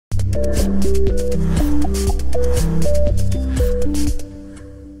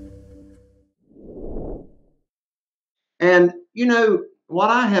And, you know,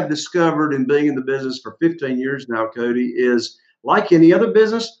 what I have discovered in being in the business for 15 years now, Cody, is like any other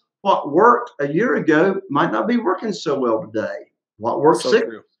business, what worked a year ago might not be working so well today. What worked So 6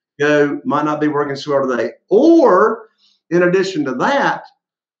 true. years ago might not be working so well today. Or in addition to that,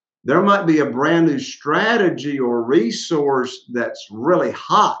 there might be a brand new strategy or resource that's really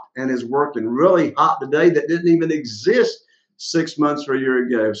hot and is working really hot today that didn't even exist 6 months or a year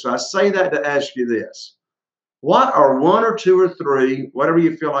ago. So I say that to ask you this. What are one or two or three, whatever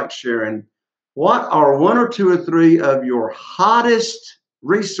you feel like sharing, what are one or two or three of your hottest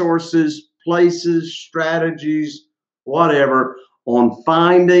resources, places, strategies, whatever, on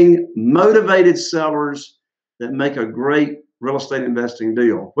finding motivated sellers that make a great real estate investing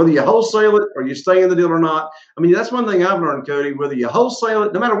deal? Whether you wholesale it or you stay in the deal or not. I mean, that's one thing I've learned, Cody. Whether you wholesale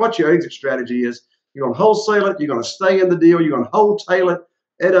it, no matter what your exit strategy is, you're going to wholesale it, you're going to stay in the deal, you're going to wholesale it.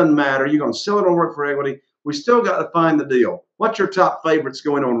 It doesn't matter. You're going to sell it or work for equity. We still got to find the deal. What's your top favorites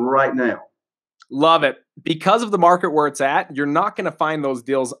going on right now? Love it. Because of the market where it's at, you're not going to find those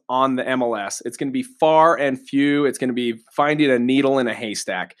deals on the MLS. It's going to be far and few. It's going to be finding a needle in a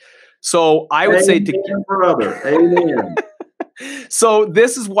haystack. So I would say to brother. Amen. So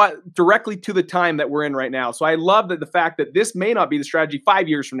this is what directly to the time that we're in right now. So I love that the fact that this may not be the strategy 5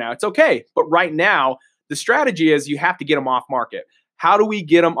 years from now. It's okay. But right now, the strategy is you have to get them off market. How do we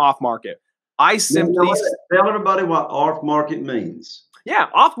get them off market? I simply tell everybody what off market means. Yeah,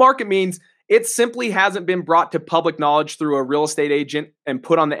 off market means it simply hasn't been brought to public knowledge through a real estate agent and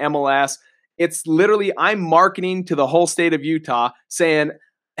put on the MLS. It's literally I'm marketing to the whole state of Utah saying,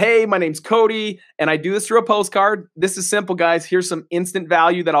 hey, my name's Cody, and I do this through a postcard. This is simple, guys. Here's some instant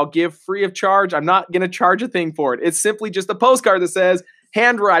value that I'll give free of charge. I'm not going to charge a thing for it. It's simply just a postcard that says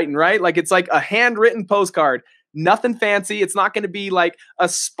handwriting, right? Like it's like a handwritten postcard. Nothing fancy. It's not going to be like a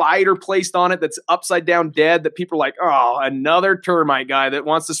spider placed on it that's upside down dead that people are like, oh, another termite guy that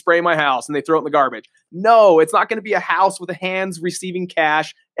wants to spray my house, and they throw it in the garbage. No, it's not going to be a house with the hands receiving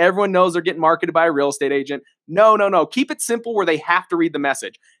cash. Everyone knows they're getting marketed by a real estate agent. No. Keep it simple where they have to read the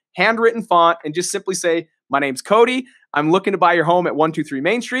message. Handwritten font, and just simply say, my name's Cody. I'm looking to buy your home at 123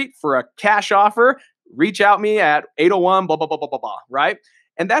 Main Street for a cash offer. Reach out me at 801, blah, blah, blah, blah, blah, blah, right?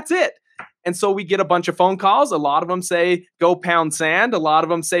 And that's it. And so we get a bunch of phone calls. A lot of them say, go pound sand. A lot of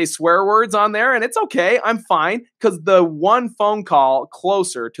them say swear words on there. And it's okay. I'm fine. Because the one phone call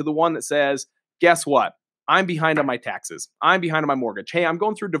closer to the one that says, guess what? I'm behind on my taxes. I'm behind on my mortgage. Hey, I'm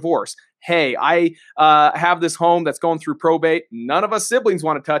going through divorce. Hey, I have this home that's going through probate. None of us siblings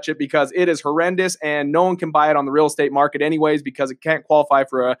want to touch it because it is horrendous and no one can buy it on the real estate market anyways because it can't qualify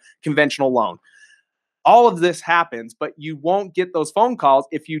for a conventional loan. All of this happens, but you won't get those phone calls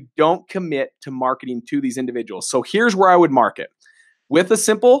if you don't commit to marketing to these individuals. So here's where I would market. With a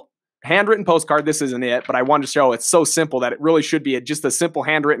simple handwritten postcard, this isn't it, but I wanted to show it's so simple that it really should be just a simple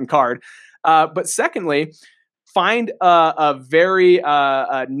handwritten card. But secondly, find a very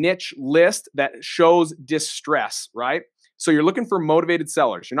niche list that shows distress, right? So you're looking for motivated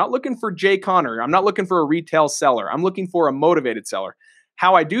sellers. You're not looking for Jay Connor. I'm not looking for a retail seller. I'm looking for a motivated seller.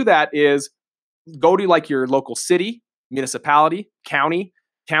 How I do that is go to like your local city, municipality, county,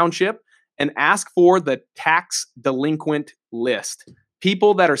 township, and ask for the tax delinquent list.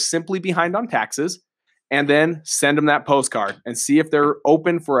 People that are simply behind on taxes, and then send them that postcard and see if they're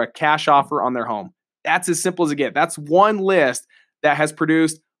open for a cash offer on their home. That's as simple as it gets. That's one list that has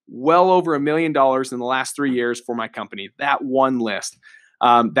produced well over $1 million in the last 3 years for my company. That one list.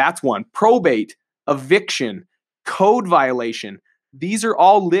 That's one. Probate, eviction, code violation. These are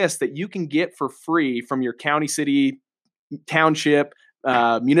all lists that you can get for free from your county, city, township,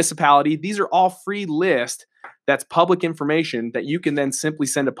 municipality. These are all free lists that's public information that you can then simply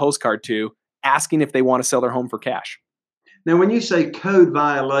send a postcard to asking if they want to sell their home for cash. Now, when you say code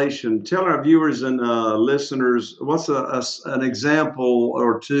violation, tell our viewers and listeners, what's an example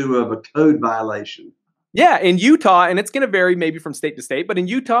or two of a code violation? Yeah, in Utah, and it's going to vary maybe from state to state, but in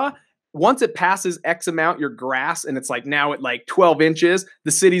Utah, once it passes X amount, your grass, and it's like now at like 12 inches,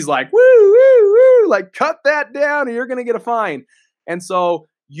 the city's like, woo, woo, woo, like cut that down or you're going to get a fine. And so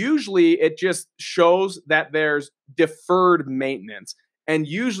usually it just shows that there's deferred maintenance. And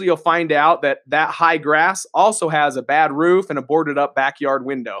usually you'll find out that that high grass also has a bad roof and a boarded up backyard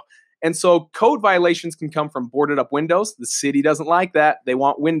window. And so code violations can come from boarded up windows. The city doesn't like that. They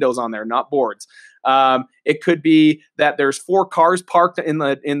want windows on there, not boards. It could be that there's 4 cars parked in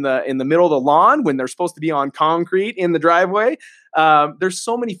the middle of the lawn when they're supposed to be on concrete in the driveway. There's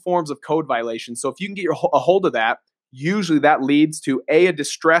so many forms of code violations. So if you can get a hold of that, usually that leads to A,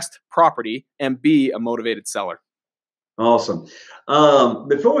 distressed property, and B, a motivated seller. Awesome.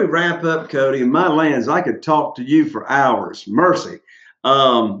 Before we wrap up, Cody, in my lands, I could talk to you for hours. Mercy.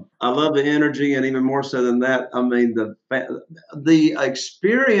 I love the energy, and even more so than that, I mean the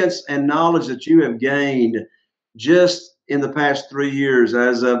experience and knowledge that you have gained just in the past 3 years,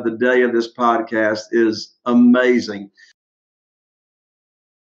 as of the day of this podcast, is amazing.